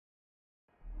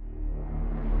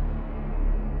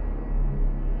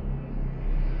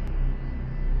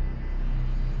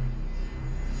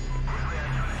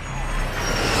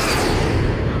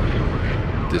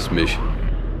This mission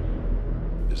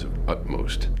is of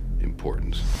utmost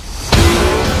importance.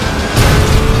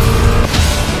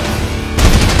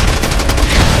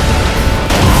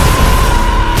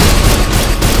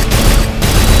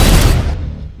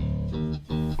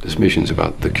 This mission's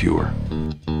about the cure.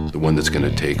 The one that's going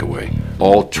to take away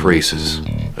all traces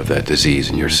of that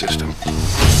disease in your system.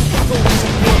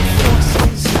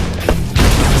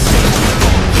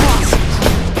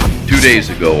 2 days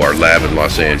ago, our lab in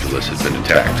Los Angeles has been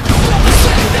attacked.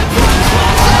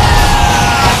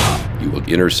 You will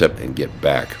intercept and get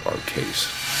back our case.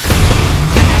 Do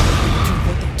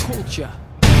what they told ya.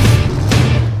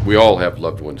 We all have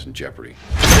loved ones in jeopardy.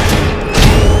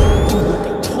 Do what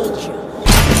they told ya.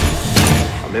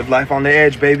 I live life on the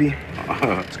edge, baby.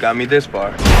 It's got me this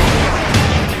far.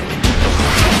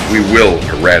 We will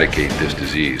eradicate this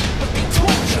disease.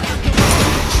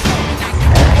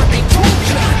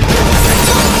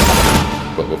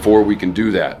 But before we can do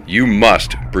that, you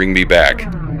must bring me back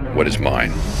what is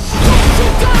mine.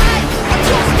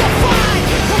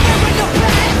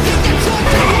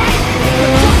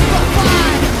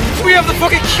 We have the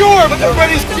fucking cure, but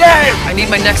everybody's dead! I need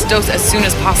my next dose as soon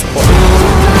as possible.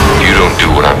 You don't do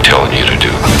what I'm telling you to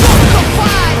do.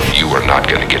 You are not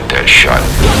going to get that shot.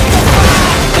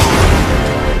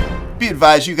 Be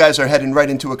advised, you guys are heading right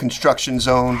into a construction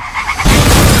zone.